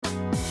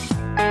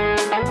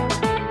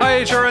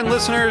HRN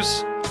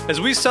listeners.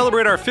 As we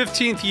celebrate our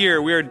 15th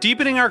year, we are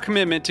deepening our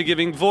commitment to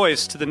giving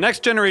voice to the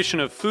next generation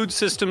of food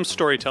systems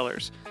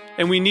storytellers,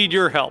 and we need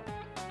your help.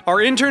 Our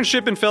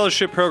internship and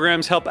fellowship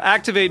programs help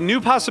activate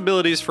new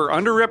possibilities for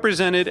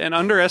underrepresented and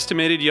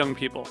underestimated young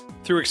people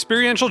through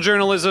experiential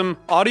journalism,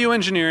 audio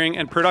engineering,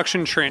 and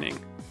production training.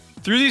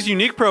 Through these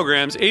unique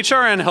programs,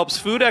 HRN helps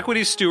food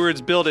equity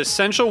stewards build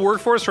essential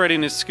workforce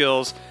readiness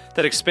skills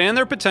that expand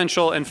their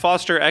potential and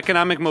foster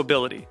economic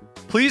mobility.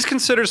 Please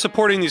consider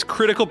supporting these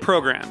critical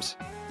programs.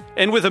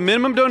 And with a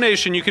minimum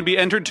donation, you can be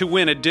entered to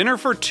win a dinner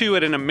for two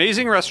at an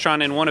amazing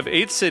restaurant in one of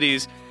 8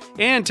 cities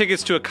and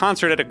tickets to a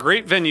concert at a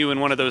great venue in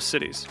one of those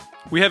cities.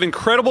 We have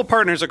incredible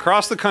partners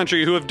across the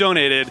country who have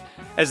donated,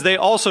 as they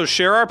also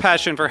share our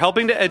passion for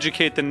helping to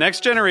educate the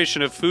next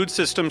generation of food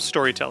systems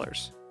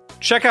storytellers.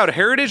 Check out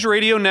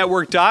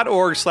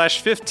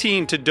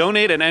heritageradionetwork.org/15 to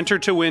donate and enter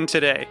to win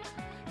today.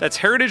 That's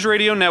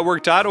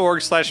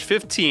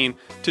heritageradionetwork.org/15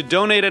 to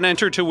donate and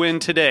enter to win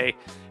today.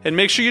 And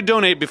make sure you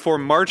donate before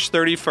March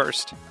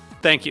 31st.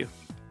 Thank you.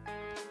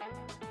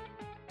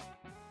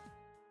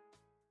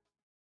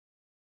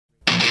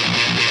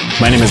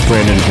 My name is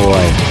Brandon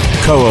Hoy,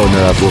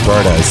 co-owner of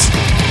Roberta's,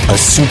 a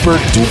super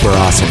duper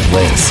awesome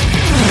place.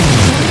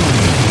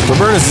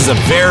 Roberta's is a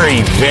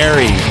very,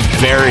 very,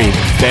 very,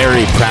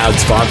 very proud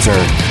sponsor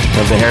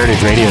of the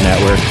Heritage Radio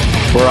Network.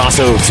 We're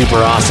also super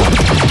awesome.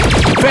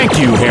 Thank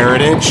you,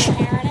 Heritage.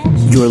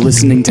 You're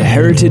listening to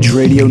Heritage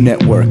Radio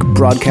Network,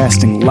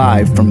 broadcasting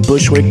live from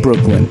Bushwick,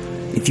 Brooklyn.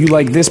 If you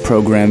like this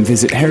program,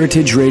 visit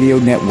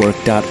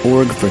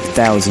heritageradionetwork.org for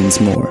thousands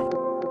more.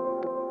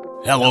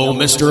 Hello,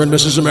 Mr. and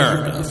Mrs.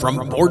 America, from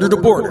border to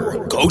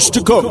border, coast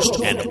to coast,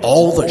 and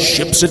all the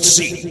ships at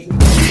sea.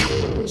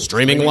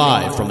 Streaming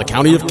live from the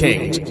County of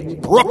Kings,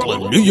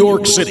 Brooklyn, New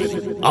York City,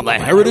 on the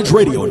Heritage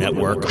Radio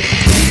Network.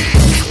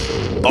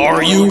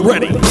 Are you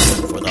ready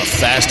for the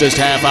fastest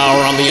half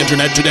hour on the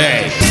internet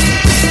today?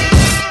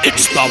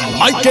 It's the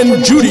Mike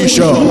and Judy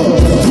Show,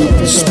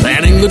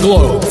 spanning the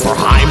globe for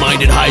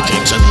high-minded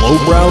hijinks and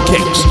lowbrow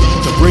kinks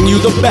to bring you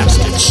the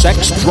best in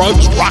sex,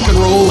 drugs, rock and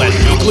roll, and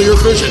nuclear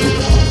fission.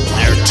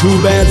 They're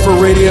too bad for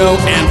radio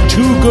and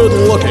too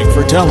good-looking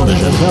for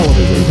television.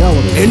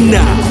 And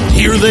now,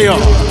 here they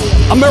are,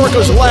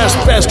 America's last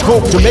best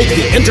hope to make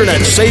the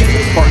internet safe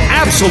for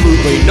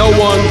absolutely no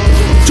one.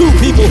 2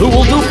 people who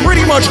will do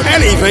pretty much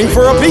anything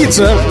for a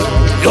pizza.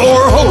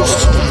 Your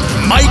hosts,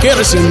 Mike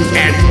Edison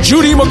and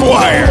Judy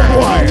McGuire.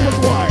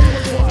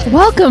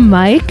 Welcome,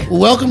 Mike.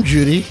 Welcome,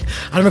 Judy.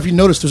 I don't know if you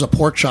noticed there's a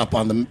pork chop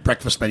on the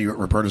breakfast menu at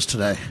Roberta's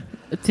today.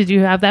 Did you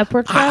have that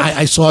pork chop?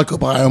 I saw it go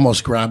by. I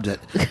almost grabbed it.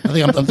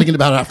 I'm thinking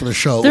about it after the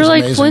show. They're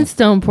like amazing.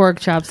 Flintstone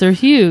pork chops. They're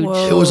huge.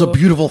 Whoa. It was a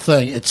beautiful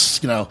thing. It's,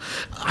 the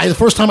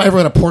first time I ever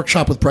had a pork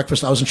chop with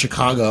breakfast, I was in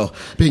Chicago.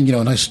 Being,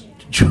 a nice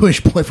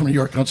Jewish boy from New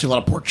York, I don't see a lot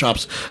of pork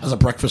chops as a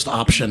breakfast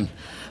option.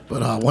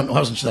 But when I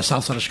was in the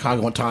south side of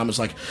Chicago one time, it was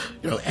like,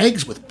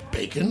 eggs with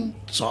bacon,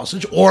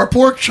 sausage, or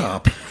pork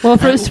chop. Well,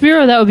 for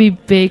Spiro, that would be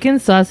bacon,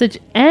 sausage,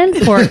 and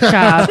pork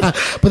chop. But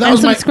that and was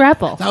some my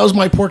scrapple. That was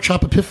my pork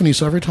chop epiphany.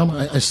 So every time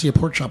I see a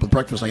pork chop with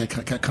breakfast, I get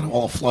kind of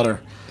all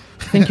flutter.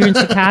 I think you're in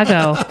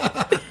Chicago.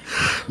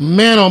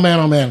 Man, oh man,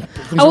 oh man.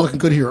 Things are looking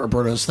good here at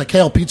Roberta's. The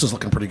kale pizza's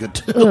looking pretty good,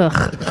 too.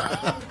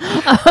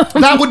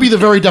 That would be the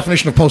very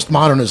definition of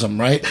postmodernism,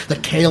 right?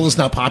 That kale is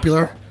now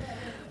popular.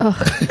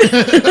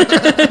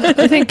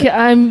 I think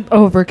I'm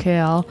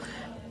overkill.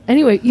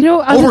 Anyway,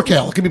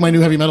 Overkill. It could be my new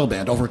heavy metal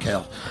band,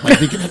 Overkill. My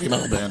vegan heavy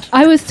metal band.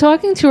 I was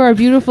talking to our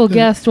beautiful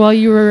guest while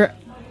you were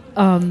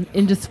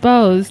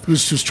indisposed.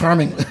 Who's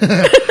charming.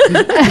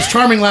 His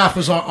charming laugh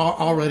was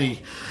already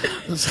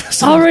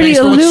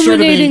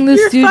illuminating the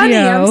studio. Funny,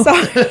 I'm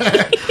sorry.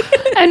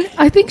 And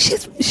I think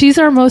she's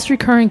our most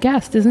recurring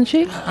guest, isn't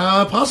she?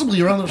 Possibly.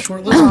 You're on the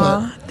short list.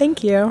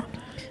 Thank you.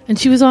 And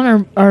she was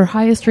on our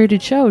highest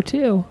rated show,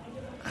 too.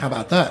 How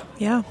about that?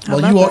 Yeah.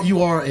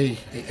 You are a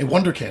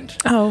wonderkind.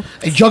 Oh.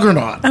 A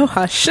juggernaut. Oh,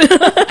 hush. A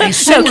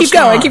No, keep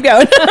going.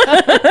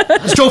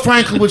 As Joe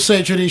Franklin would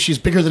say, Judy, she's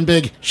bigger than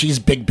big. She's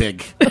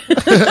big.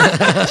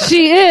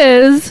 She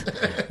is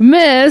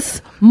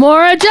Miss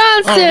Maura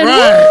Johnson. All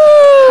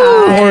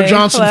right. Maura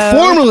Johnson,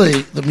 hello.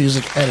 Formerly the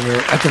music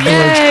editor at the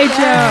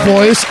Village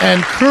Voice,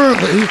 and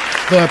currently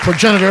the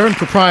progenitor and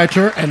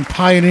proprietor and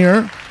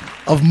pioneer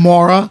of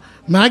Maura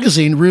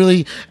Magazine,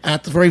 really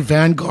at the very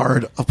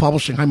vanguard of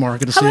publishing. Hi, Maura.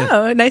 Good to see you.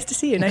 Hello. Nice to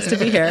see you. Nice to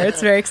be here.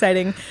 It's very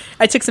exciting.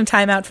 I took some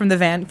time out from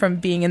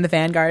being in the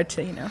vanguard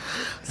to,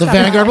 The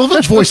vanguard. Well,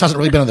 Village Voice hasn't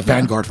really been in the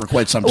vanguard for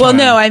quite some time. Well,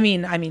 no, I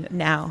mean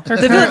now.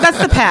 That's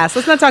the past.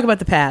 Let's not talk about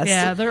the past.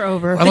 Yeah, they're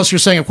over. Unless you're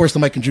saying, of course, the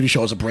Mike and Judy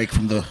show is a break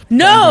from the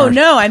No, vanguard.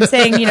 no. I'm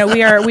saying,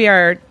 we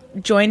are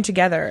joined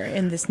together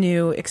in this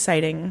new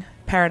exciting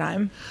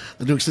paradigm.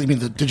 You mean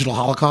the digital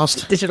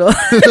holocaust? Digital.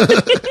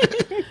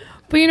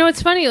 But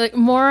it's funny. Like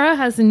Maura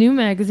has a new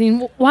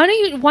magazine. Why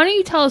don't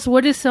you tell us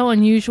what is so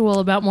unusual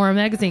about Maura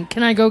Magazine?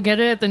 Can I go get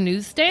it at the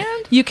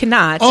newsstand? You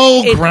cannot.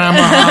 Oh,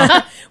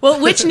 Grandma.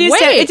 Well, which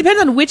newsstand? It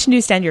depends on which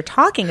newsstand you're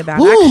talking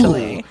about. Ooh.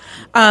 Actually,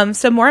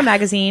 So Maura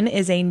Magazine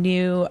is a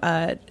new,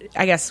 I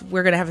guess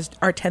we're going to have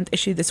our 10th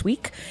issue this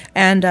week.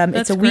 And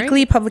it's a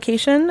weekly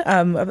publication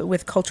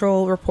with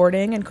cultural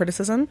reporting and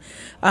criticism.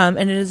 And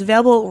it is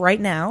available right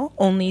now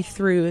only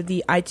through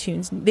the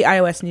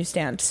iOS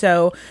newsstand.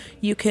 So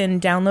you can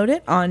download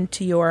it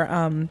onto your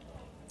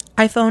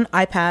iPhone,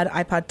 iPad,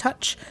 iPod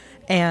Touch.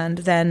 And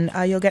then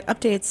you'll get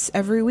updates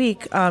every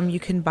week. You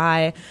can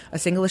buy a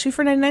single issue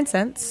for 99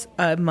 cents,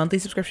 a monthly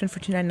subscription for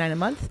 $2.99 a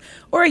month,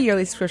 or a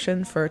yearly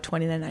subscription for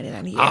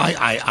 $29.99 a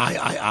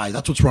year.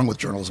 That's what's wrong with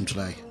journalism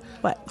today.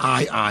 What?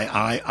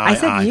 I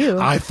said you.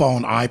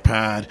 iPhone,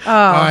 iPad,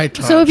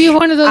 iTouch. So if you have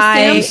one of those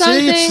Samsung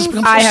See, it's things, just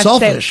become so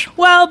selfish.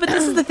 Well, but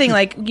this is the thing.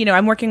 Like,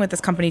 I'm working with this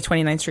company,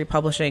 29th Street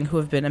Publishing, who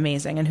have been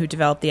amazing and who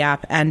developed the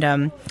app.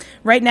 And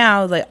right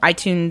now, the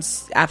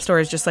iTunes App Store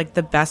is just like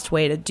the best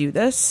way to do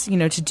this.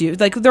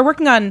 They're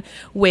working on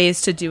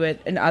ways to do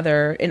it in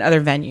other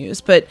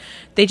venues, but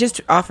they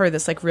just offer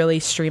this like really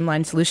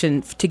streamlined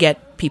solution to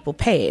get people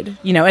paid,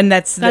 and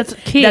that's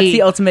key. That's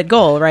the ultimate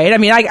goal, right? I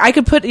mean, I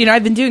could put,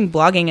 I've been doing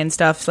blogging and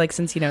stuff like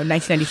since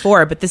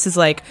 1994, but this is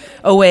like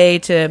a way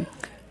to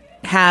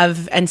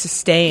have and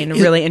sustain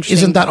really interesting.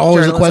 Isn't that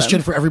always journalism. a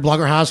question for every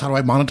blogger has? How do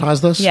I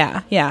monetize this?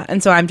 Yeah.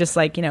 And so I'm just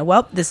like,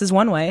 well, this is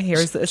one way.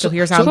 Here's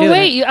how I'm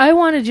doing it. I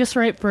want to just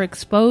write for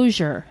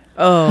exposure.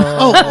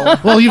 Oh,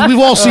 well, we've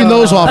all seen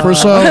those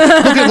offers. So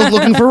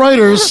looking for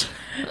writers.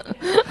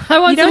 I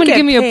want someone to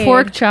give me a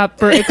pork chop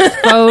for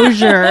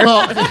exposure.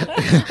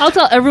 I'll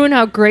tell everyone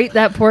how great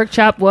that pork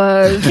chop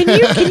was.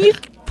 Can you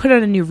put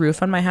on a new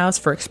roof on my house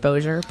for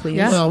exposure, please?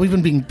 Yeah. Well, we've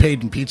been being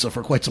paid in pizza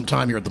for quite some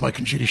time here at the Mike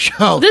and Judy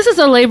Show. This is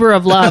a labor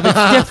of love.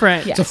 It's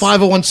different. Yes. It's a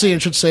 501c,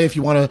 and should say if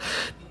you want to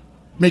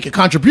make a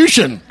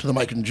contribution to the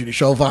Mike and Judy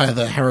Show via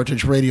the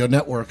Heritage Radio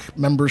Network,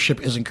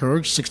 membership is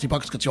encouraged.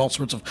 $60 gets you all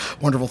sorts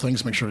of wonderful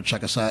things. Make sure to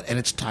check us out, and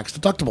it's tax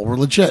deductible. We're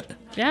legit.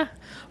 Yeah,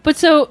 but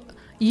so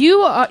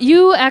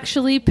you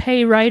actually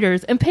pay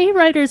writers, and pay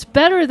writers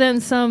better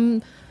than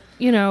some,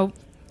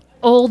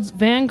 old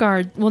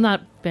Vanguard. Well,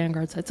 not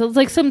Vanguard sites. So it's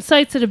like some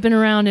sites that have been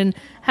around and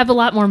have a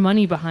lot more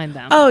money behind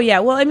them. Oh, yeah.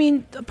 Well, I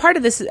mean, part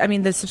of this,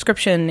 the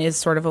subscription is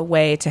sort of a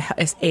way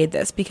to aid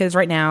this, because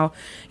right now,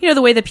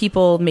 the way that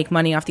people make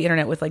money off the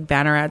internet with like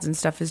banner ads and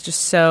stuff is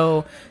just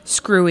so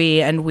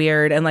screwy and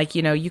weird. And like,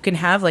 you can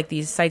have like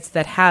these sites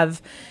that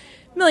have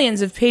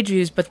millions of page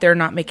views, but they're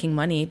not making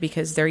money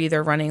because they're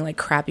either running like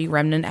crappy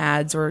remnant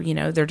ads or,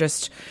 they're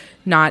just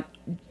not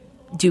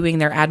doing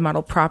their ad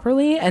model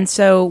properly. And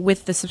so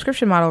with the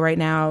subscription model right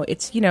now,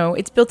 it's,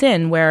 it's built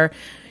in where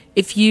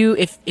if you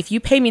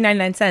pay me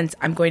 99 cents,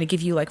 I'm going to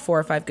give you like 4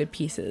 or 5 good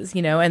pieces,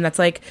 and that's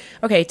like,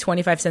 okay,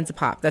 25 cents a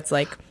pop. That's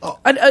like,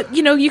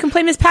 you can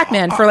play Miss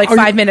Pac-Man for like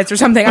 5 minutes or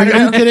something. Are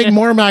you kidding?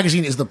 Maura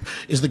Magazine is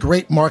the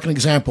great marketing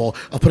example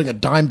of putting a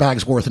dime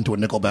bag's worth into a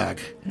nickel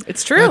bag.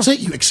 It's true. That's it.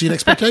 You exceed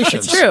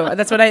expectations. It's true.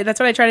 That's what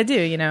I try to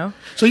do,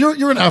 So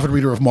you're an avid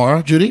reader of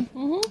Maura, Judy.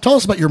 Mm-hmm. Tell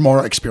us about your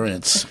Maura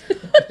experience.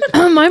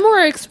 My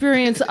Maura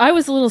experience, I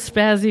was a little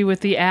spazzy with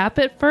the app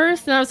at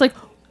first, and I was like,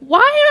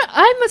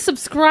 I'm a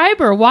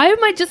subscriber. Why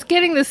am I just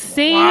getting the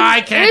same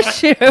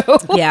issue?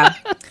 Yeah.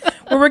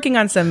 We're working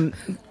on some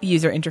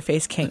user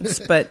interface kinks,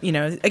 but,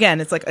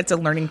 again, it's a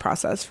learning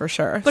process for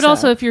sure. But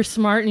also, if you're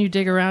smart and you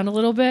dig around a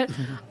little bit,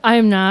 I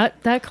am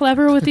not that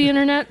clever with the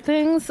internet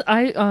things.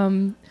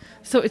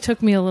 So it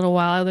took me a little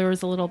while. There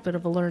was a little bit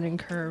of a learning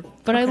curve.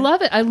 But I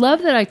love it. I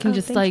love that I can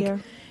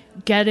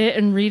get it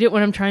and read it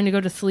when I'm trying to go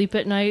to sleep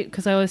at night,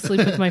 because I always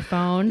sleep with my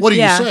phone. What are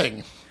you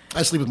saying?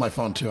 I sleep with my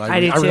phone, too. I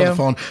read too. on the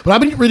phone. But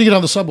I've been reading it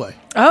on the subway.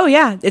 Oh,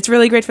 yeah. It's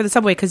really great for the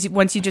subway, because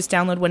once you just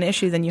download one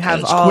issue, then you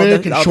have all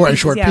quick the and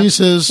short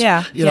pieces.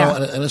 Yeah.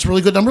 And it's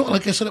really good. Number.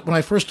 Like I said, when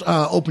I first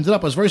opened it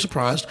up, I was very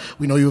surprised.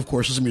 We know you, of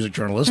course, as a music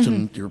journalist,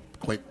 and you're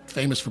quite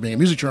famous for being a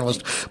music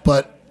journalist.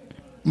 But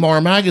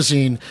Maura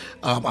Magazine,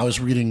 I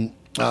was reading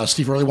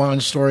Steve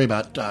Earlywine's story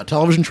about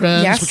television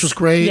trends, which was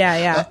great.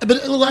 Yeah. But a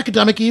little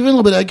academic even, a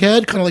little bit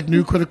egghead, kind of like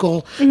new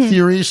critical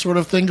theory sort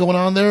of thing going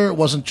on there. It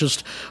wasn't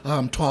just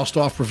tossed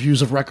off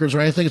reviews of records or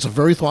anything. It's a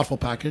very thoughtful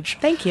package.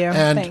 Thank you.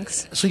 And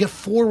thanks. So you get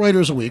 4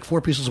 writers a week, 4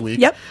 pieces a week.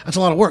 Yep. That's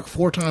a lot of work.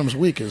 4 times a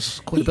week is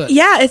quite a bit.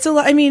 Yeah, it's a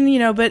lot.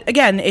 But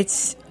again,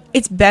 it's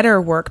better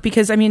work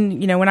because,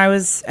 when I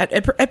was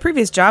at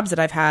previous jobs that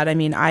I've had,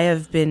 I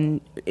have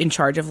been in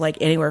charge of like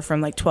anywhere from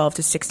like 12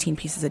 to 16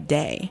 pieces a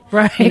day.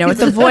 Right. With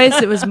the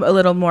voice, it was a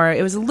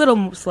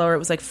little slower. It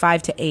was like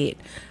 5 to 8,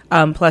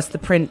 plus the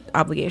print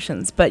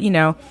obligations. But,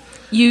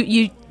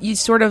 you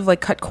sort of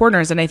like cut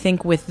corners. And I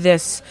think with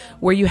this,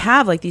 where you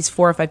have like these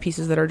 4 or 5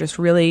 pieces that are just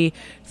really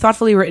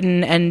thoughtfully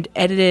written and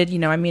edited,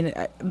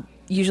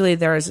 usually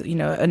there's,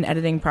 an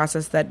editing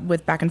process that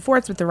with back and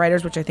forths with the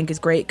writers, which I think is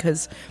great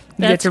because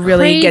you get to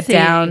really get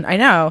down. I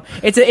know.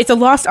 It's a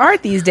lost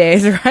art these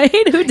days, right?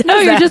 Who does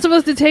you're that? just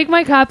supposed to take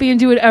my copy and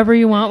do whatever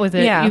you want with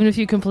it, even if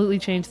you completely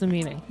change the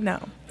meaning. No.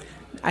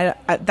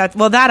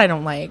 that I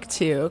don't like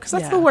too, because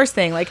that's Yeah. the worst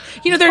thing. Like,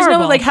 there's horrible.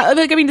 no like,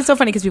 I mean, it's so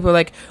funny because people are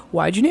like,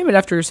 "Why'd you name it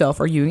after yourself?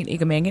 Are you an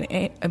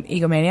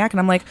egomaniac?" And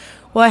I'm like,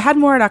 well, I had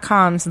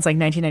Maura.com since like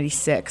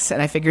 1996,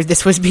 and I figured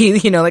this would be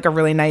like a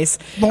really nice,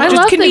 I just love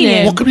the convenient.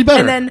 name. What could be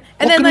better? And What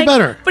then could be like,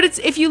 better? but it's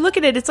if you look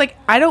at it, it's like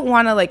I don't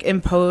want to like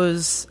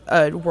impose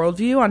a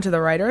worldview onto the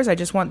writers. I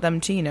just want them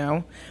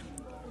to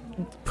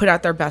put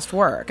out their best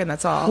work, and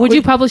that's all. Would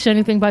you publish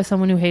anything by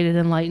someone who hated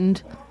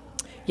Enlightened?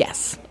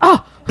 Yes.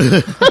 Oh,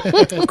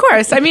 Of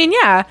course. I mean,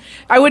 yeah.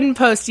 I wouldn't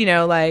post,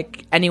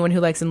 like anyone who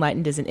likes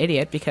Enlightened is an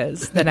idiot,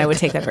 because then I would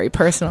take that very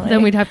personally.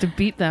 then we'd have to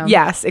beat them.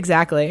 Yes,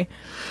 exactly.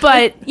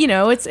 But,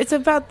 it's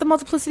about the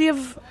multiplicity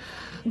of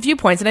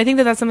viewpoints, and I think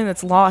that's something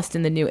that's lost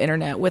in the new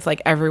internet, with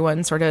like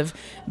everyone sort of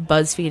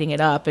buzz feeding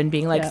it up and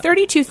being like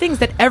 32 things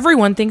that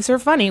everyone thinks are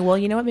funny. Well,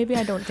 you know what? Maybe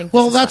I don't think.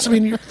 Well, this is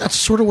funny. that's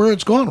sort of where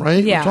it's gone,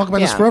 right? Yeah, We talk about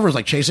this yeah. forever. It's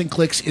like chasing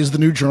clicks is the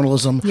new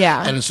journalism.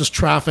 Yeah. And it's just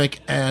traffic.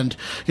 And,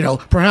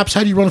 perhaps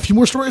had you run a few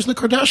more stories in the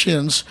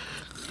Kardashians,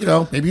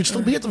 maybe you'd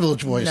still be at the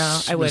Village Voice. No,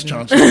 I Miss wouldn't.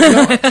 Johnson.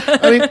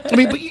 I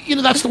mean,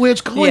 but that's the way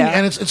it's going, Yeah.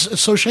 and it's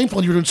so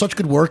shameful. You're doing such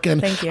good work,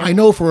 and Thank you. I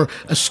know for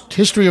a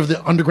history of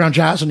the underground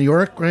jazz in New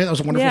York, right? That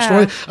was a wonderful Yeah.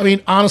 story. I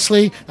mean,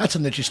 honestly, that's a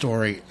niche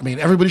story. I mean,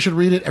 everybody should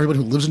read it. Everybody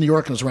who lives in New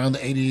York and is around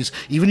the '80s,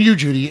 even you,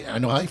 Judy. I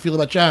know how you feel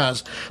about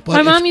jazz, but My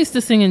it's- mom used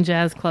to sing in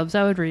jazz clubs.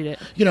 I would read it.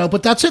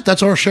 but that's it.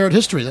 That's our shared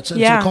history. It's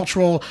Yeah. a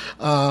cultural,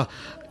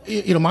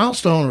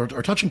 milestone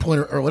or touching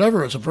point or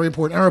whatever. It's a very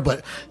important era,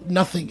 but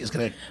nothing is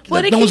going to.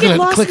 Well, it no can one's get gonna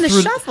lost click in the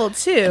through, shuffle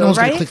too, No one's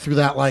going right? to click through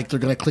that like they're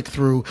going to click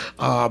through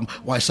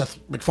why Seth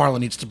MacFarlane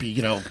needs to be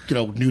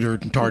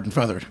neutered and tarred and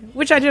feathered.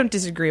 Which I don't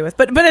disagree with,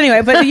 but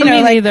anyway, but Me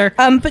like, neither.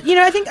 but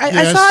I think I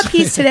Yes. saw a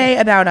piece today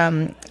about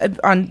on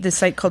this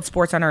site called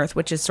Sports on Earth,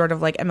 which is sort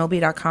of like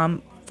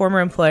MLB.com.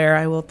 Former employer,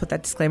 I will put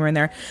that disclaimer in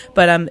there,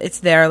 but it's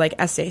their like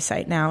essay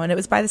site now, and it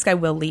was by this guy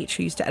Will Leach,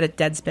 who used to edit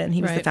Deadspin.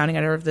 He was the Right. founding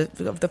editor of the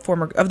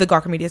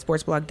Gawker Media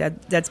sports blog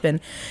Deadspin,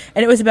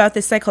 and it was about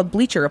this site called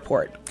Bleacher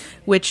Report,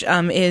 which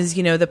is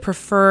the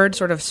preferred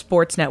sort of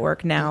sports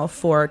network now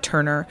for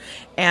Turner,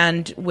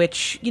 and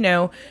which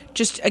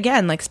just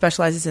again like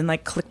specializes in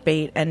like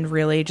clickbait and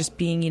really just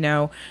being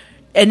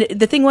and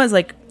the thing was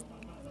like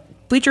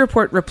Bleacher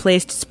Report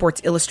replaced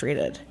Sports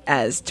Illustrated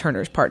as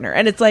Turner's partner,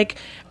 and it's like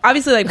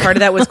obviously like part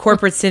of that was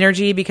corporate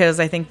synergy, because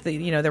I think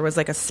there was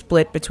like a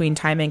split between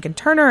Time Inc. and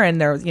Turner, and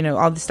there was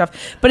all this stuff.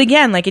 But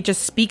again, like it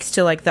just speaks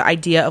to like the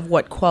idea of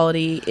what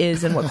quality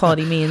is and what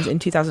quality means in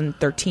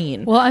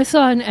 2013. Well, I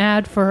saw an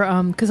ad for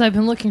because I've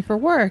been looking for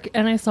work,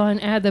 and I saw an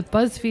ad that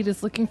BuzzFeed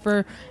is looking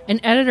for an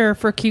editor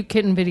for cute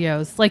kitten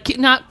videos, like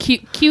not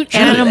cute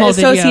animal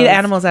Associate videos.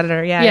 Animals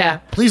editor, Yeah.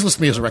 Please list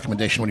me as a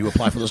recommendation when you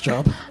apply for this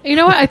job. You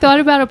know what? I thought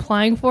about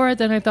applying for it.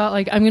 Then I thought,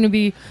 like, I'm going to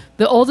be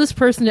the oldest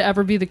person to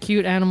ever be the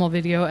cute animal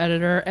video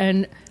editor.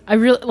 And I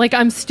really, like,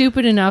 I'm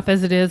stupid enough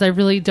as it is. I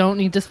really don't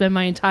need to spend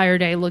my entire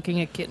day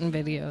looking at kitten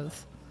videos.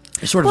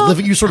 You sort of live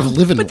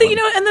in But one.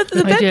 and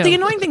I do. the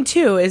annoying thing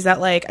too is that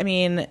like I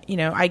mean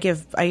I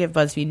give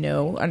BuzzFeed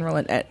no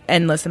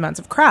endless amounts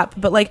of crap,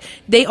 but like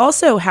they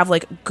also have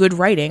like good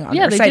writing on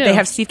Yeah, their they site. do. They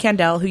have Steve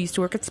Kandel, who used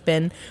to work at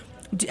Spin,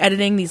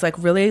 editing these like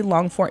really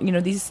long form,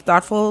 these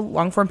thoughtful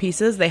long form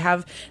pieces. They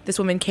have this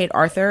woman Kate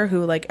Arthur,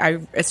 who like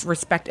I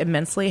respect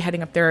immensely,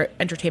 heading up their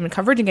entertainment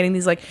coverage and getting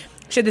these like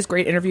she had this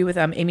great interview with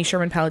Amy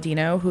Sherman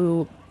Palladino,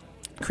 who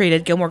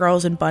created Gilmore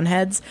Girls and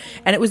Bunheads,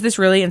 and it was this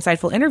really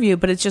insightful interview.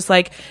 But it's just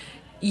like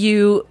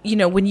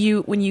when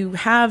you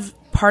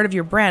have part of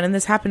your brand, and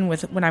this happened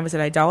when I was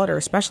at Idolater,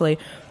 especially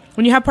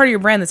when you have part of your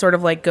brand that sort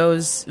of like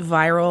goes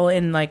viral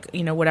in like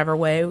whatever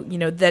way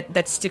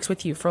that sticks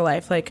with you for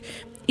life. Like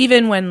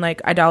even when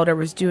like Idolater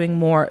was doing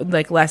more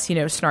like less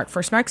snark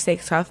for snark's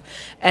sake stuff,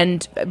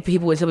 and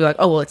people would still be like,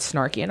 oh well, it's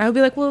snarky, and I would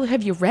be like, well,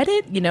 have you read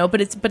it?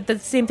 But the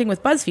same thing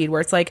with BuzzFeed,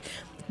 where it's like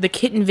the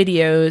kitten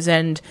videos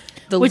and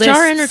the Which lists,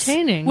 are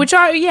entertaining. which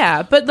are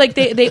but like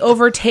they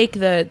overtake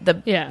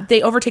the Yeah.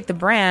 they overtake the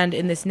brand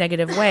in this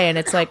negative way, and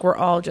it's like we're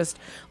all just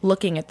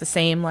looking at the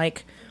same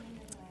like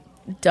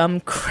dumb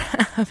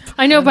crap.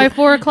 I know by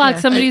 4:00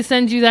 somebody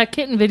sends you that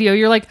kitten video.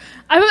 You're like,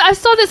 I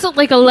saw this at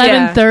like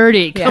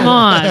 11:30. Yeah. Come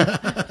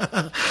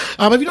on.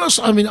 Have you noticed?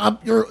 I mean,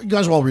 you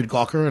guys all read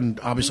Gawker, and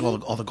obviously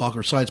all the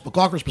Gawker sites, but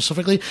Gawker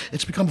specifically,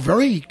 it's become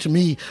very, to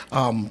me,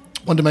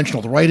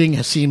 one-dimensional. The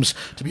writing seems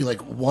to be like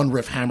one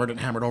riff hammered and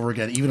hammered over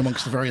again, even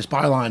amongst the various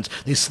bylines.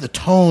 The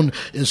tone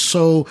is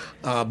so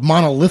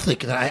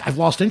monolithic that I've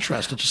lost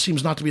interest. It just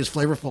seems not to be as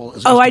flavorful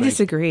as it used I to be.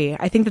 disagree.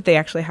 I think that they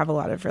actually have a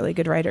lot of really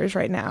good writers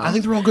right now. I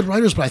think they're all good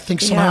writers, but I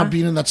think somehow Yeah.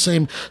 being in that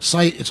same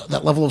site, it's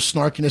that level of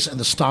snarkiness and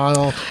the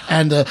style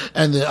and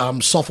the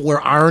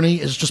self-aware irony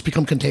has just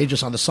become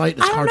contagious on the site.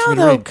 It's I hard don't for me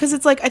know to though, read. because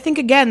it's like I think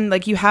again,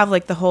 like you have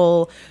the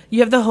whole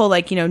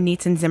like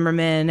Neitz and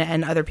Zimmerman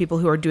and other people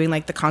who are doing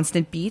like the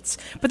constant beats,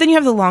 but then you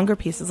have the longer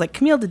pieces like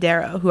Camille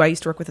Dodaro, who I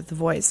used to work with at The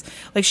Voice.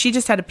 Like she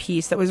just had a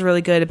piece that was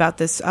really good about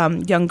this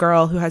young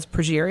girl who has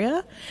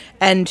progeria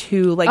and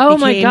who like Oh became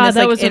my God, this,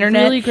 that like, was a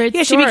internet. really great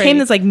Yeah, story. she became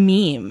this like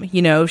meme.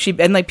 She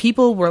and like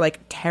people were like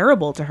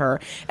terrible to her.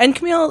 And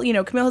Camille,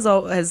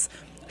 Camille has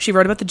She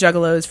wrote about the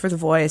Juggalos for The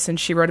Voice, and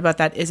she wrote about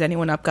that Is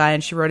Anyone Up guy,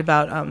 and she wrote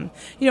about a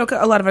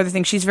lot of other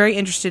things. She's very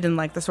interested in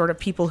like the sort of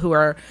people who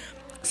are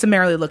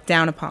summarily looked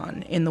down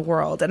upon in the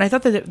world. And I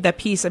thought that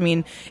piece, I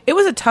mean, it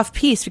was a tough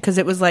piece because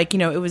it was like,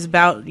 it was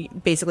about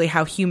basically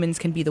how humans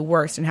can be the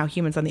worst and how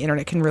humans on the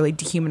internet can really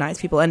dehumanize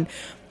people. And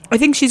I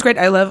think she's great.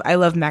 I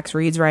love Max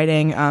Reed's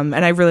writing, and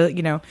I really,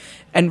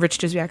 and Rich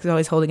Dizbiak is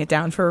always holding it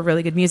down for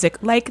really good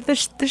music, like the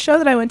show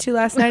that I went to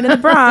last night in the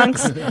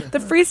Bronx, the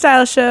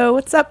freestyle show.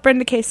 What's up,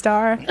 Brenda K.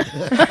 Starr?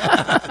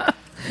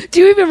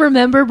 Do you even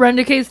remember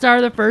Brenda K. Starr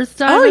the first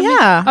time? Oh,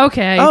 yeah.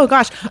 Okay. Oh,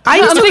 gosh.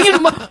 I'm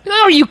thinking,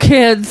 oh, you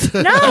kids.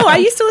 No, I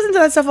used to listen to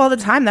that stuff all the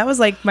time. That was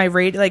like my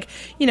radio, like,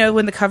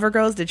 when the Cover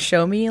Girls did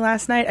Show Me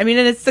last night. I mean,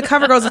 and it's the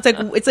Cover Girls.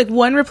 It's like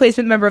one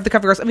replacement member of the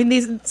Cover Girls. I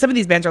mean, some of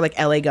these bands are like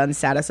LA Gun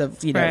status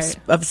of, right.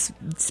 of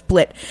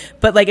Split.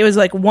 But like, it was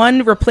like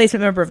one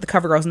replacement member of the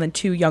Cover Girls and then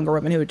two younger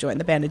women who had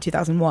joined the band in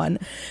 2001.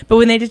 But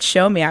when they did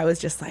Show Me, I was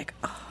just like,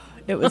 oh.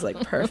 It was like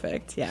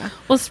perfect, yeah.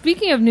 Well,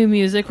 speaking of new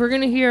music, we're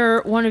going to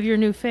hear one of your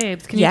new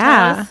faves. Can you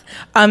tell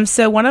us?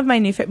 So one of my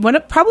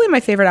probably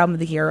my favorite album of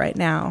the year right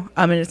now,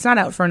 and it's not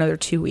out for another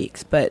 2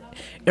 weeks, but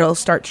it'll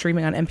start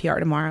streaming on NPR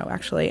tomorrow.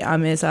 Actually,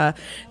 is the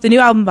new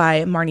album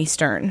by Marnie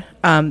Stern,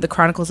 The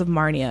Chronicles of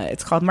Marnia.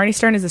 It's called Marnie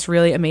Stern is this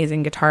really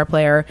amazing guitar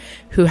player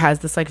who has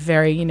this like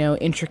very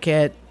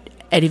intricate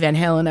Eddie Van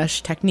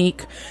Halen-ish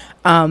technique.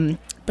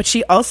 But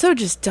she also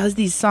just does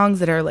these songs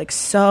that are like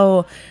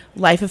so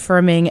life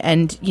affirming,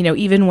 and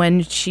even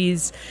when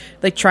she's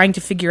like trying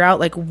to figure out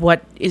like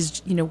what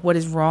is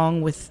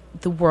wrong with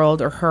the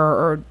world or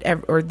her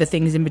or the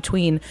things in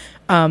between,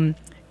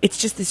 it's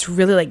just this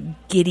really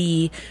like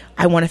giddy,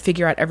 I want to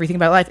figure out everything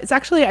about life. It's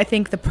actually, I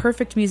think, the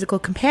perfect musical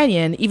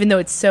companion, even though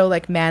it's so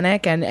like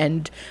manic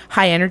and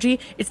high energy.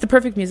 It's the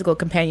perfect musical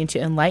companion to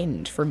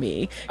Enlightened for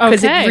me,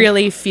 because it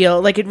really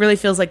feels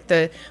like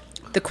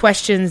the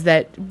questions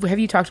that have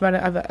you talked about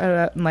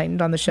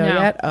Enlightened on the show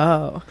yet?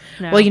 Oh,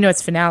 no. Well,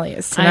 its finale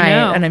is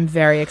tonight, and I'm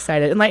very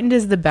excited. Enlightened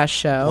is the best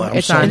show. Well,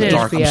 it's so on in the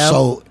dark. HBO. I'm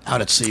so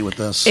out at sea with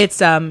this. It's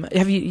So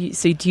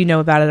do you know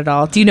about it at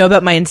all? Do you know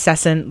about my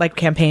incessant like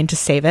campaign to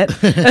save it?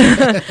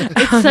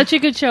 It's such a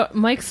good show.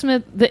 Mike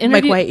Smith, the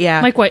interview. Mike White, yeah.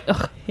 Mike White.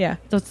 Ugh, yeah.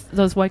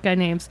 Those white guy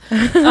names.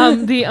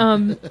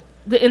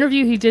 The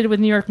interview he did with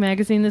New York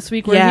Magazine this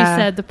week, where he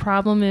said the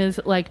problem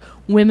is like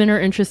women are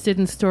interested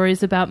in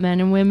stories about men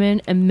and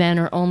women, and men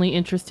are only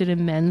interested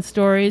in men's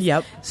stories.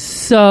 Yep.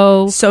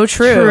 So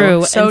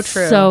true.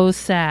 So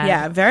sad.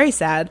 Yeah, very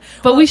sad.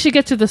 But we should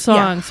get to the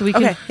song so we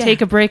can Okay,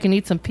 take a break and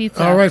eat some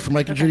pizza. All right, from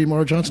Mike and Judy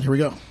Maura Johnson, here we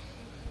go.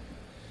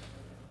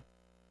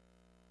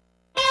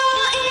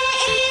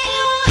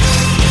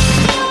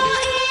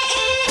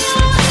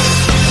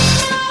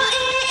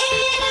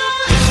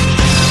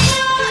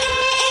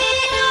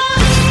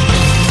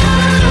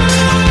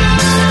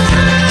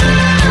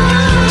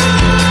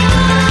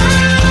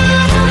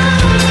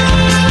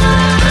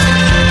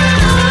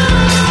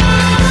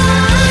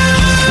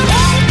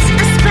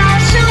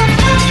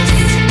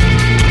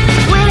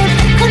 With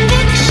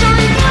conviction,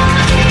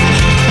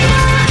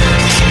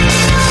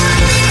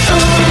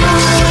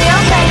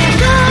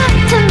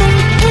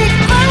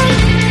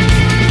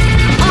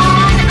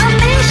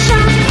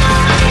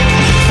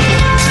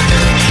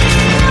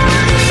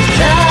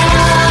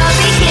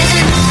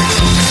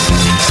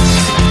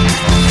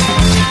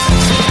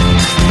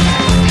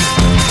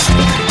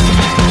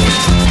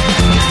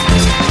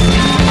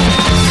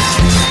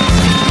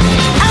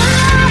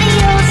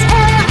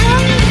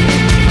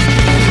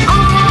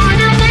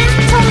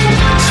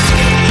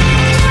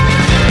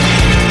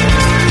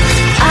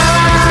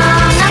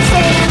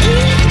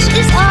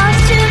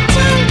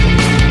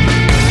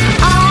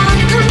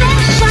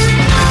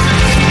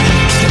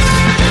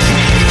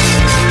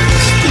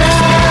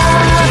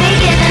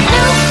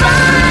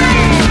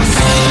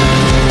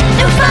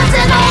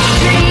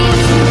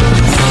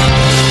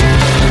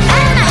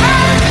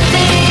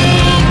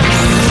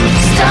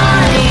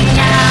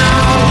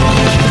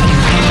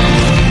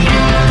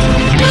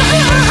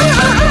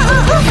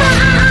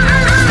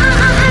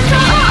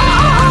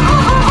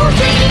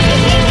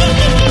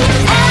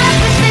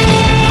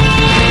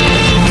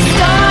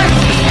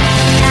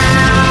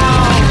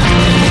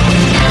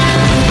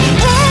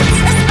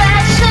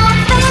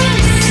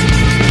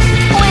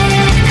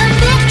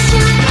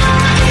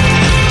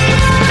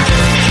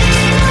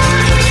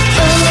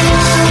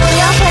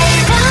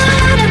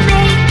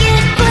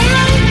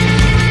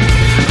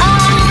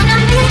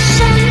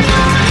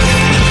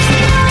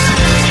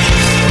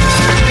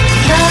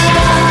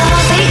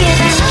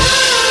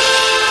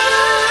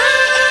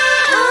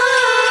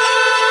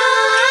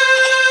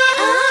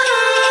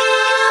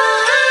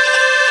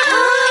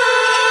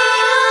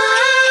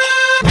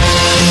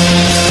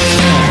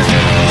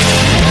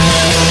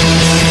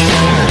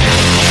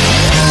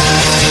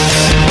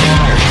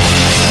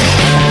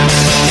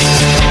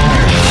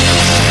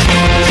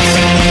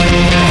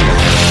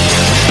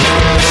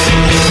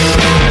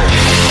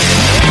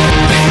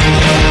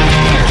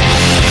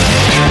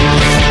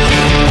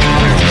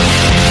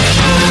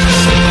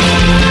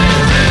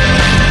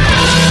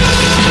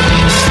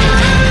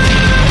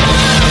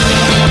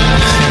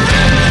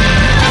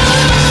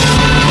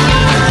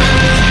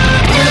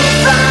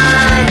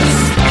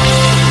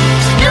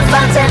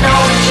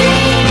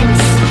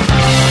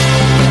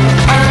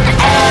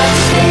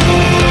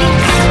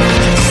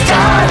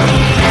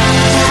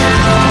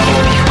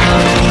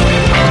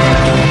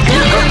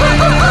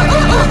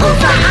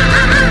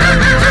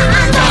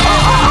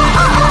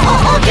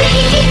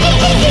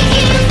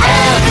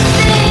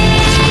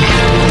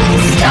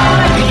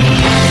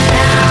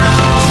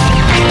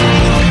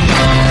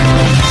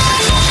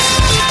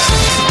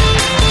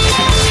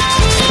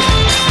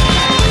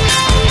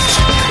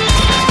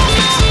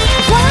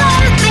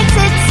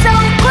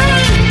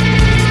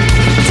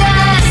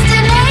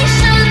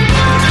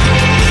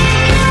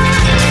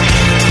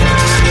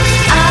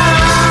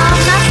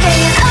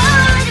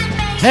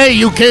 hey,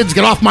 you kids,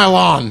 get off my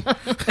lawn.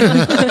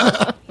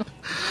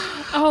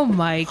 Oh,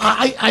 Mike.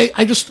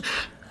 I just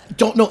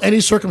don't know any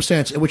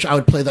circumstance in which I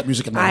would play that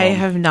music in my I home.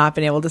 have not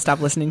been able to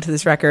stop listening to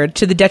this record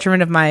to the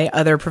detriment of my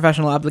other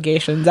professional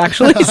obligations,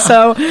 actually.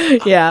 So,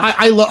 yeah.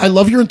 I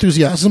love your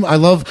enthusiasm. I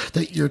love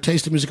that your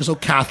taste in music is so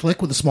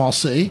Catholic with a small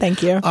C.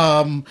 Thank you.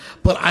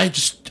 But I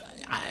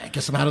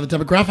guess I'm out of the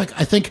demographic.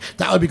 I think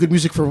that would be good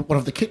music for one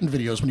of the kitten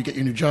videos when you get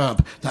your new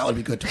job. That would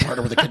be good to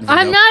partner with a kitten video.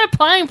 I'm not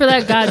applying for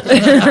that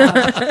goddamn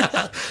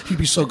job. You'd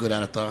be so good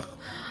at it, though.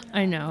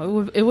 I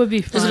know. It would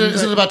be fun.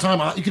 Is it about time?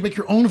 You could make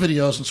your own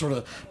videos and sort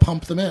of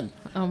pump them in.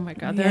 Oh my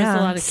God, there's Yeah,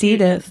 a lot of seed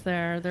cuteness it.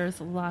 there.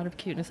 There's a lot of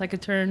cuteness. I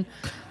could turn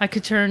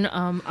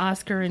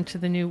Oscar into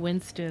the new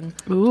Winston.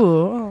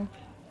 Ooh.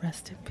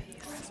 Rest in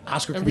peace.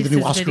 Oscar At could be the least new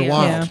his Oscar video.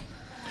 Wilde. Yeah.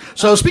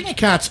 So speaking of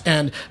cats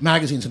and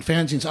magazines and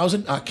fanzines, I was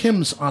in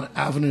Kim's on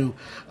Avenue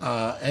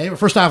A, or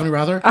First Avenue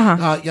rather,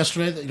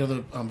 yesterday.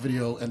 The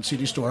video and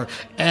CD store,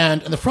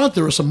 and in the front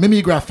there were some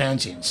mimeograph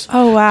fanzines.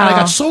 Oh, wow. And I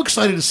got so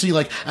excited to see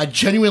like a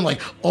genuine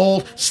like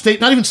old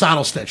not even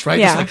saddle stitched, right?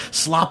 Yeah. Just like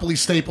sloppily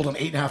stapled on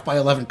 8.5 by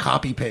 11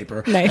 copy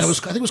paper. Nice. And I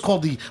think it was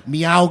called the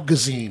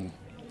Meow-gazine.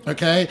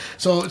 Okay,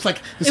 so it's like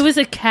It was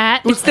a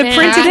cat. was The fan.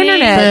 printed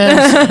internet.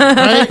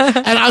 fancy, right?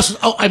 And I was,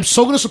 I'm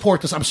so going to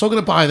support this. I'm so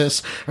going to buy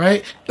this,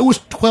 right? It was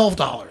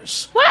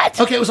 $12. What?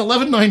 Okay, it was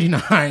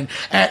 $11.99.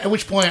 At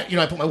which point,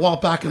 I put my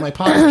wallet back in my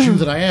pocket, Jew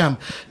that I am.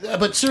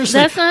 But seriously,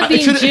 That's not it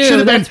being should- it Jew, should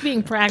have been that's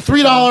being practical.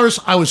 $3.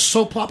 I was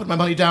so plopping my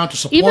money down to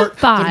support Even the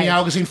 $5.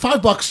 Meow-gazine.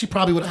 $5, you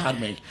probably would have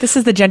had me. This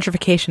is the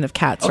gentrification of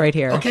cats right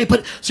here. Okay,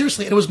 but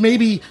seriously, it was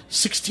maybe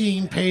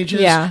 16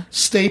 pages, Yeah.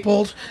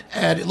 stapled,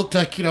 and it looked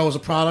like it was a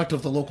product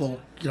of the local,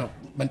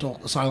 mental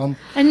asylum.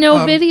 And no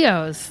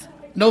videos.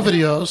 No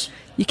videos.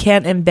 You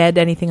can't embed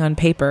anything on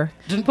paper.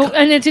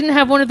 And it didn't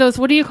have one of those.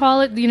 What do you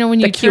call it? When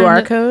you The turn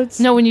QR codes?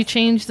 No, when you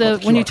change Oh,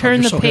 when you QR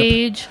turn code, the you're so hip.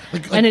 page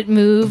Like and it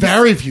moves.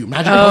 VariView,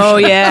 Magic Oh,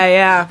 Motion.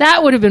 yeah.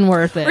 That would have been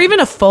worth it. Or even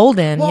a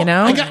fold-in, Well,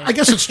 I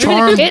guess it's Even a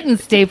charm. kitten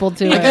stapled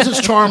to I guess it.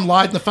 its charm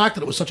lied in the fact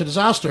that it was such a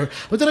disaster.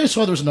 But then I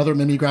saw there was another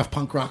mimeograph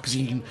punk rock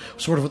zine,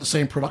 sort of with the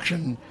same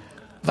production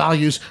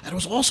values, and it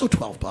was also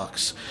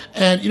 $12.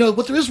 And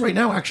what there is right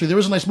now, actually, there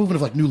is a nice movement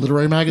of like new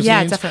literary magazines,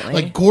 Yeah, definitely.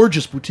 like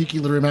gorgeous boutique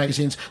literary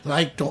magazines that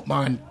I don't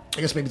mind. I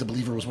guess maybe The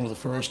Believer was one of the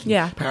first. And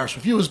Yeah. Paris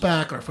Review is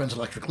back. Our friends at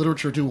Electric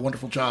Literature do a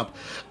wonderful job.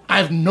 I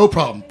have no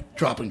problem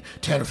dropping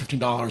 $10 or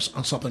 $15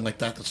 on something like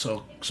that that's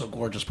so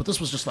gorgeous. But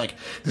this was just like,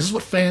 this is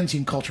what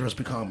fanzine culture has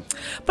become.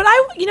 But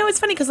it's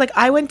funny because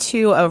I went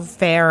to a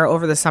fair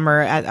over the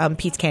summer at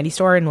Pete's Candy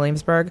Store in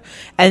Williamsburg,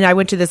 and I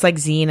went to this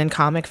zine and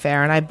comic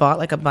fair, and I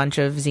bought a bunch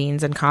of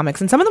zines and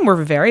comics, and some of them were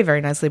very, very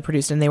nicely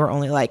produced, and they were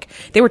only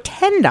they were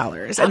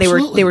 $10,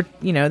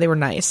 and they were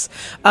nice.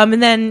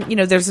 And then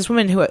there's this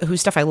woman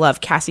whose stuff I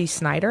love, Cassie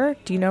Snyder.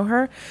 Do you know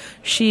her?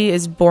 She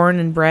is born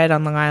and bred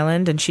on Long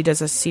Island, and she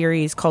does a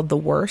series called The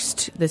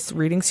Worst, this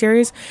reading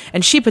series,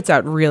 and she puts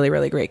out really,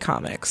 really great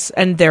comics,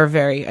 and they're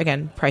very,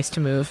 again, price to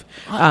move,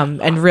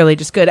 and really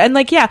just good. And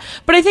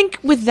but I think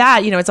with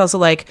that, it's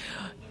also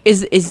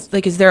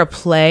is there a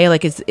play?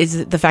 Is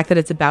it the fact that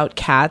it's about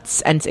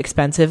cats and it's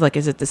expensive?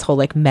 Is it this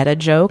whole meta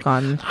joke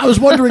on? I was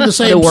wondering the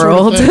same The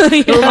world. sort of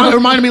thing. It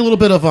reminded me a little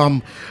bit of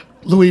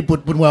Louis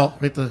Buñuel,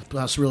 right, the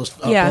surrealist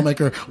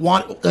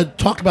filmmaker,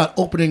 talked about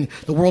opening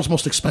the world's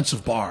most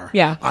expensive bar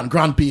on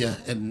Gran Via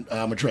in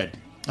Madrid.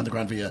 On the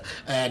Gran Via,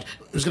 and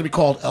it was going to be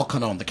called El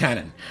Canon, the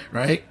Cannon,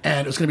 right?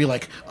 And it was going to be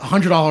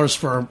 $100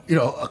 for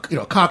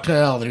a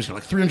cocktail, and it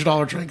was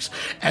 $300 drinks.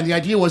 And the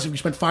idea was if you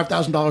spent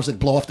 $5,000, they'd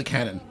blow off the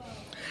cannon.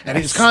 And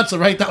he's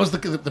constantly, right? That was the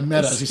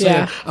meta, as he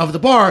said, of the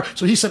bar.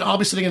 So he said, I'll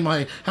be sitting in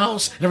my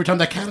house, and every time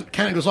that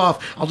cannon goes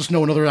off, I'll just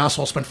know another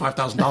asshole spent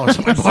 $5,000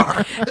 on my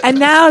bar. And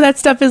now that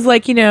stuff is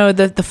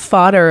the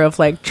fodder of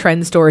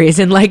trend stories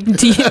in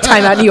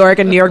Time Out New York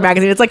and New York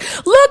Magazine. It's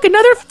look,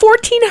 another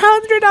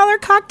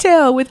 $1,400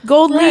 cocktail with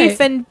gold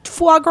leaf and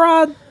foie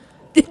gras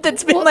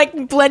that's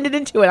been blended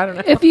into it. I don't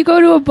know. If you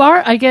go to a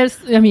bar, I guess,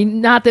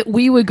 not that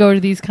we would go to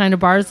these kind of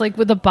bars,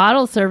 with a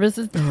bottle service,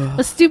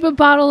 a stupid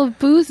bottle of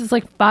booze is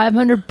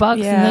 $500,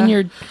 and then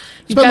you've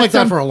It's been got like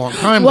that some- for a long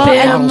time. Well,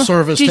 bottle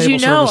service, did table you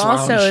know service,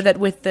 also lounge. that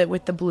with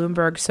the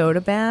Bloomberg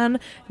soda ban,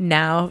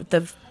 now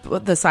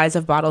the size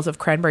of bottles of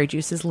cranberry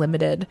juice is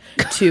limited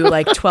to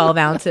 12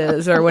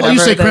 ounces or whatever. Well, you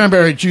say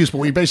cranberry juice, but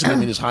what you basically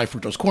mean is high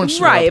fructose corn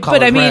syrup, Right, but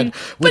colored I mean- red,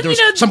 but, with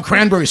some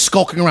cranberry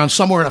skulking around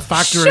somewhere in a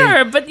factory.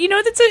 Sure, but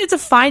it's a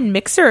fine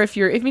mixer if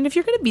you're going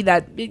to be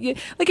that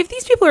if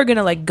these people are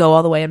going to go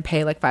all the way and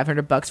pay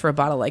 $500 for a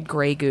bottle like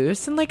Grey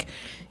Goose and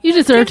You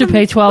deserve to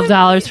pay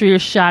 $12 for your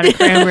shot of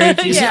cranberry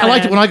juice. Yeah. I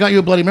liked it when I got you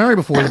a Bloody Mary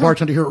before. The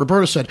bartender here at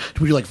Roberta said,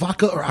 "Would you like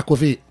vodka or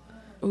aquavit?"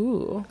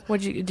 Ooh,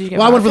 did you get?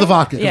 Well, I went for the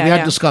vodka because Yeah, we had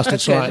yeah. discussed it,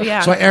 That's so good,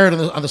 I erred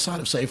on the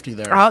side of safety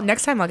there.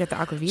 Next time I'll get the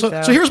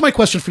aquavit. So here's my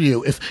question for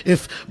you: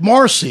 If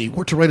Morrissey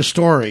were to write a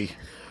story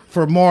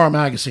for Maura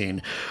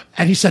magazine,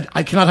 and he said,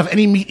 "I cannot have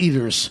any meat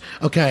eaters,"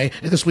 in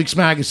this week's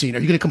magazine, are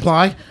you going to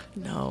comply?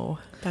 No.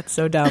 That's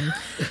so dumb.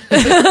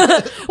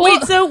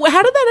 Wait, so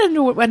how did that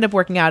end up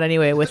working out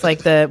anyway with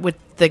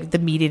the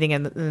meat eating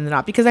and the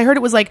not? Because I heard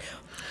it was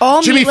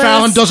All Jimmy meatless,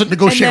 Fallon doesn't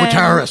negotiate and with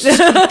then-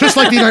 terrorists, just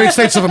like the United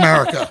States of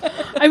America.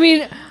 I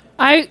mean,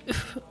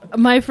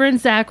 my friend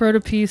Zach wrote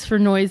a piece for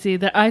Noisy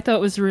that I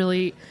thought was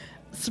really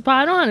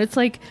spot on. It's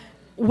like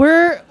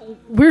we're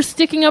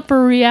sticking up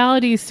for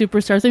reality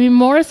superstars. I mean,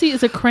 Morrissey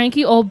is a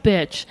cranky old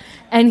bitch,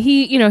 and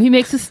he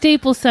makes the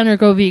Staples Center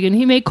go vegan.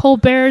 He made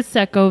Colbert's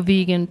set go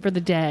vegan for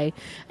the day,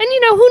 and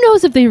who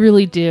knows if they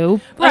really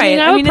do? Right.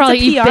 I would it's probably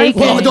a eat PR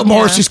bacon. thing. Well,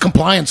 Morrissey's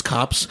compliance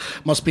cops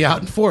must be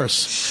out in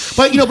force.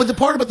 But but the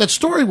part about that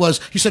story was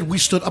you said we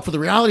stood up for the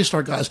reality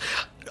star guys.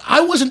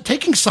 I wasn't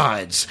taking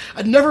sides.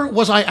 Never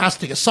was I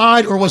asked to take a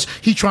side, or was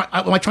he trying?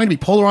 Am I trying to be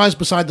polarized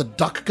beside the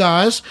duck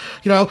guys?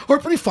 Who are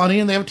pretty funny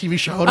and they have a TV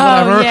show and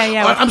whatever.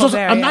 Yeah.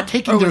 I'm not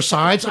taking their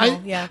sides.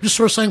 I'm just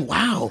sort of saying,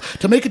 wow,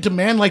 to make a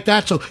demand like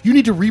that, so you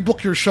need to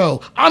rebook your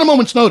show on a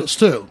moment's notice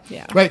too.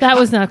 Yeah, right. That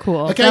was not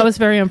cool. Okay. That was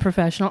very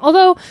unprofessional.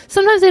 Although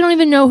sometimes they don't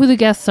even know who the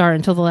guests are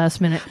until the last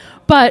minute.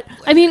 But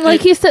I mean,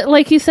 like he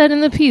said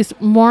in the piece,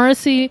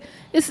 Morrissey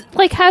is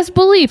has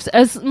beliefs.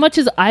 As much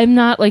as I'm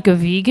not a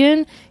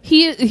vegan,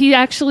 he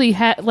actually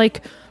had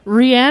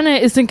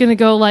Rihanna isn't going to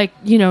go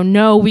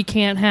no, we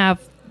can't have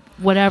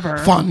whatever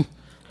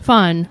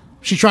fun.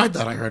 She tried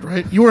that, I heard.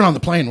 Right? You weren't on the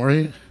plane, were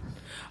you?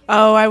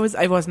 Oh, I was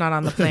not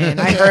on the plane.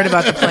 I heard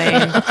about the plane.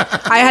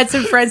 I had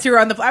some friends who were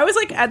on the I was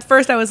at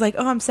first I was oh,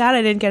 I'm sad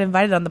I didn't get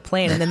invited on the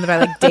plane. And then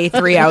by day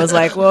 3, I was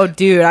like, whoa,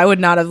 dude, I would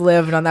not have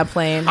lived on that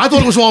plane. I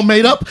thought it was all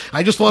made up.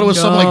 I just thought it was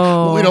some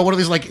one of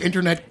these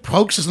internet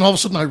hoaxes, and all of a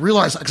sudden I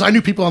realized, because I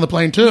knew people on the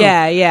plane too.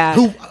 Yeah.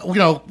 Who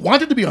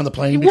wanted to be on the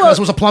plane because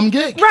it was a plum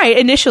gig. Right.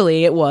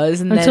 Initially it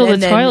was. And Until then,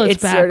 the and then toilets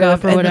it's back sort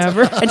of, up or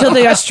whatever. Until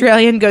the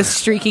Australian goes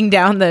streaking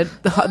down the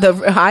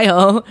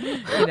aisle,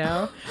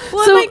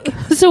 Well,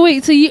 So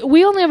wait,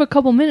 we only have a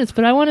couple minutes,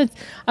 but I want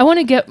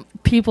to get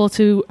people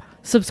to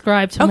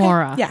subscribe to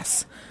Maura.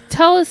 Yes.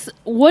 Tell us,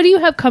 what do you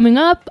have coming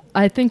up?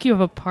 I think you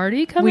have a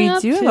party coming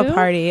up. We do have a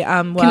party.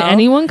 Can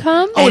anyone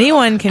come?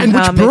 Anyone can and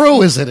come. And which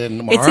borough is it in,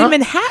 Maura? It's in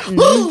Manhattan.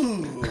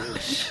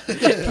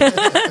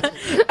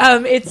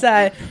 It's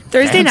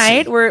Thursday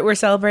night. We're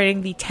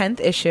celebrating the 10th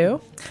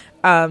issue.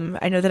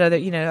 I know that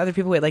other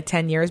people wait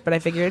 10 years, but I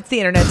figured it's the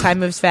internet. Time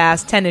moves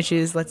fast. 10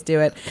 issues. Let's do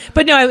it.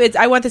 But no,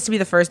 I want this to be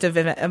the first of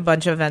a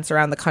bunch of events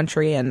around the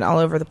country and all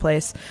over the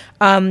place.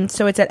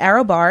 So it's at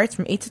Arrow Bar. It's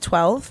from 8 to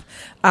 12.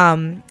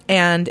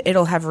 And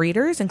it'll have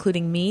readers,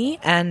 including me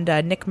and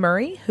Nick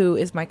Murray, who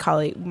is my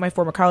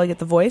former colleague at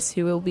The Voice,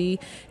 who will be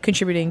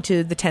contributing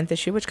to the 10th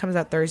issue, which comes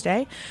out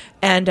Thursday,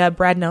 and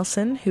Brad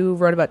Nelson, who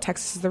wrote about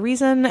Texas is the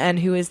Reason, and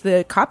who is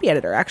the copy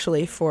editor,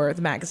 actually, for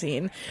the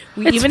magazine.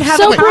 We It's even have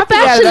so a copy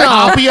professional. editor.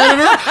 Copy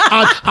editor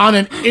on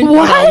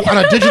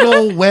a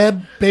digital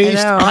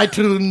web-based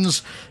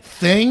iTunes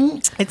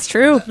thing. It's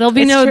true. There'll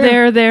be It's no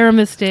true. there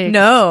mistake.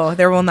 No,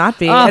 there will not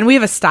be. And we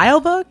have a style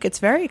book. It's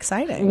very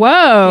exciting.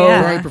 Whoa.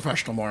 Yeah. Very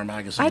professional Maura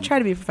magazine. I try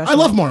to be I professional.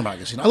 love Maura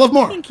magazine. I love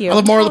Maura. Thank you. I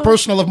love Maura the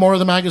person. I love Maura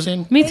the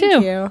magazine. Me Thank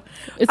too. you.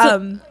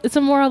 It's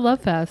a Maura love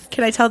fest.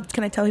 Can I tell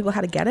people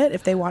how to get it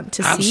if they want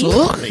to see?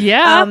 Absolutely.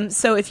 Yeah.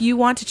 So if you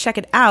want to check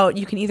it out,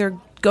 you can either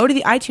go to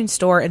the iTunes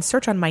store and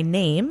search on my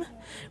name,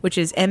 which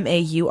is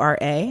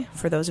Maura,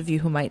 for those of you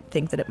who might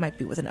think that it might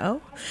be with an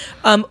O.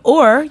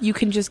 Or you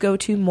can just go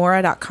to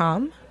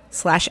maura.com/app,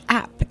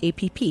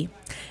 APP,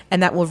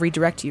 and that will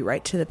redirect you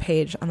right to the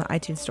page on the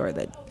iTunes store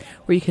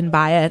where you can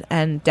buy it,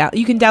 and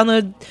you can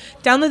download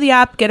the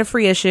app, get a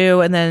free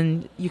issue, and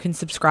then you can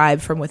subscribe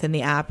from within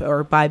the app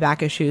or buy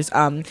back issues.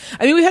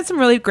 We had some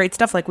really great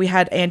stuff. We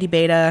had Andy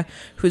Beta,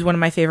 who's one of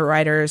my favorite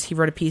writers. He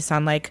wrote a piece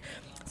on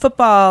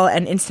football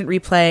and instant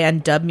replay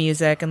and dub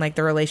music and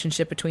the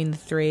relationship between the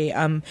three.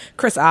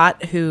 Chris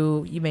Ott,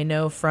 who you may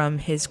know from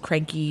his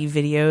cranky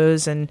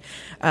videos and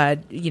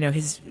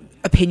his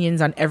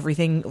opinions on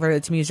everything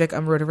related to music,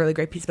 wrote a really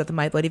great piece about the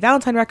My Bloody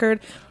Valentine record.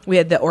 We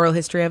had the oral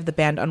history of the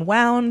band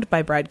Unwound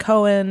by Brad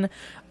Cohen.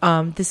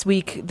 This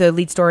week, the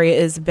lead story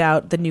is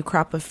about the new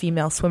crop of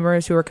female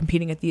swimmers who are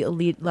competing at the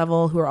elite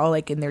level, who are all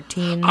in their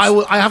teens.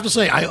 I have to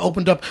say, I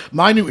opened up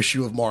my new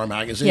issue of Maura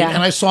magazine,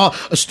 and I saw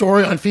a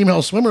story on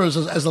female swimmers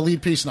as the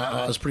lead piece, and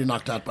I was pretty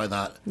knocked out by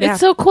that. It's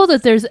so cool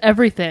that there's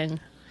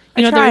everything.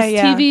 There's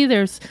TV,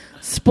 there's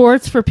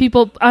sports for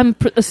people, I'm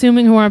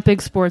assuming, who aren't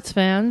big sports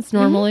fans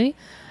normally.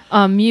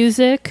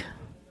 Music.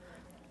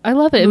 I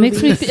love it. It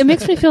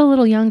makes me feel a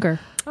little younger.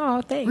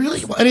 Oh, thanks.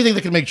 Really? Well, anything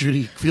that can make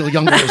Judy feel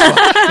younger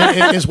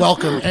is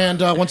welcome.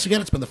 And once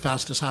again, it's been the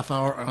fastest half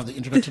hour on the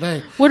internet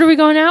today. What are we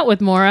going out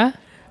with, Maura?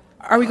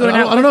 Are we going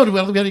out? I don't know. Do we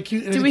have any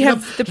cute? Do we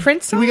have the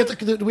Prince song? Do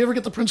we ever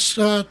get the Prince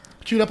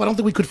queued up? I don't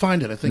think we could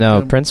find it. I think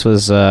No, Prince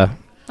was.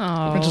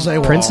 Prince is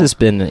AWOL. Prince has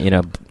been,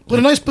 But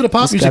a nice bit of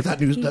pop music,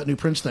 that new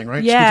Prince thing,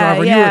 right? Yeah,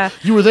 Screwdriver. yeah.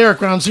 You were there at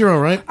Ground Zero,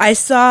 right? I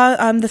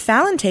saw the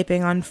Fallon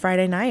taping on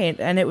Friday night,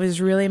 and it was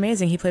really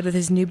amazing. He played with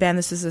his new band.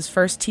 This was his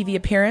first TV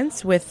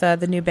appearance with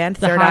the new band,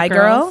 The Third Hot Eye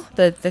Girls.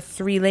 Girl, the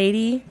three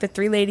lady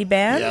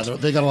band. Yeah,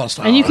 they got a lot of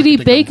style. And you could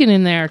eat bacon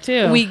in there,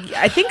 too.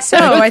 I think so.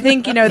 I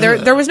think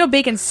there was no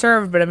bacon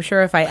served, but I'm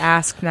sure if I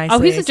asked nicely. Oh,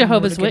 he's a someone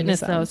Jehovah's would give me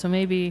Witness, some. though, so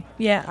maybe...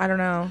 Yeah, I don't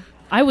know.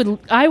 I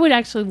would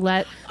actually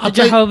let the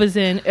Jehovah's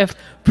in if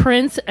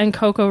Prince and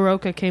Coco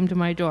Roca came to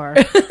my door.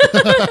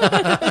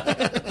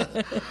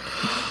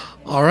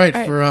 All right.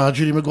 For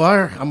Judy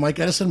McGuire, I'm Mike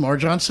Edison, Maura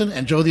Johnson,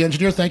 and Joe the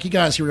Engineer. Thank you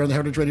guys. Here we are on the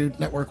Heritage Radio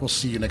Network. We'll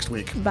see you next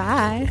week.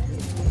 Bye.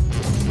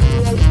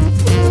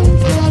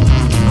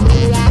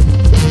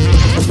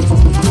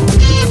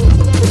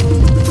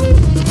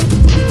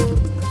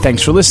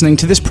 Thanks for listening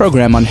to this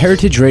program on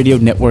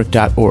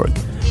heritageradionetwork.org.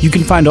 You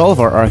can find all of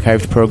our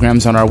archived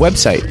programs on our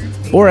website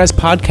or as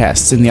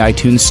podcasts in the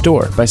iTunes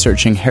Store by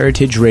searching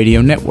Heritage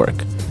Radio Network.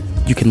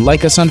 You can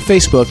like us on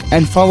Facebook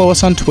and follow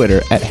us on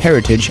Twitter at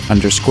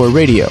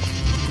 @heritage_radio.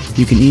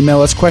 You can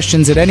email us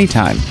questions at any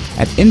time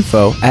at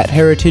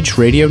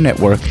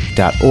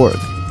info@heritageradionetwork.org.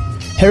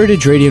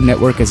 Heritage Radio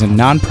Network is a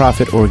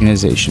non-profit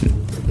organization.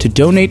 To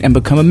donate and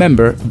become a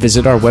member,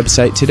 visit our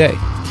website today.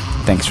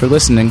 Thanks for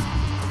listening.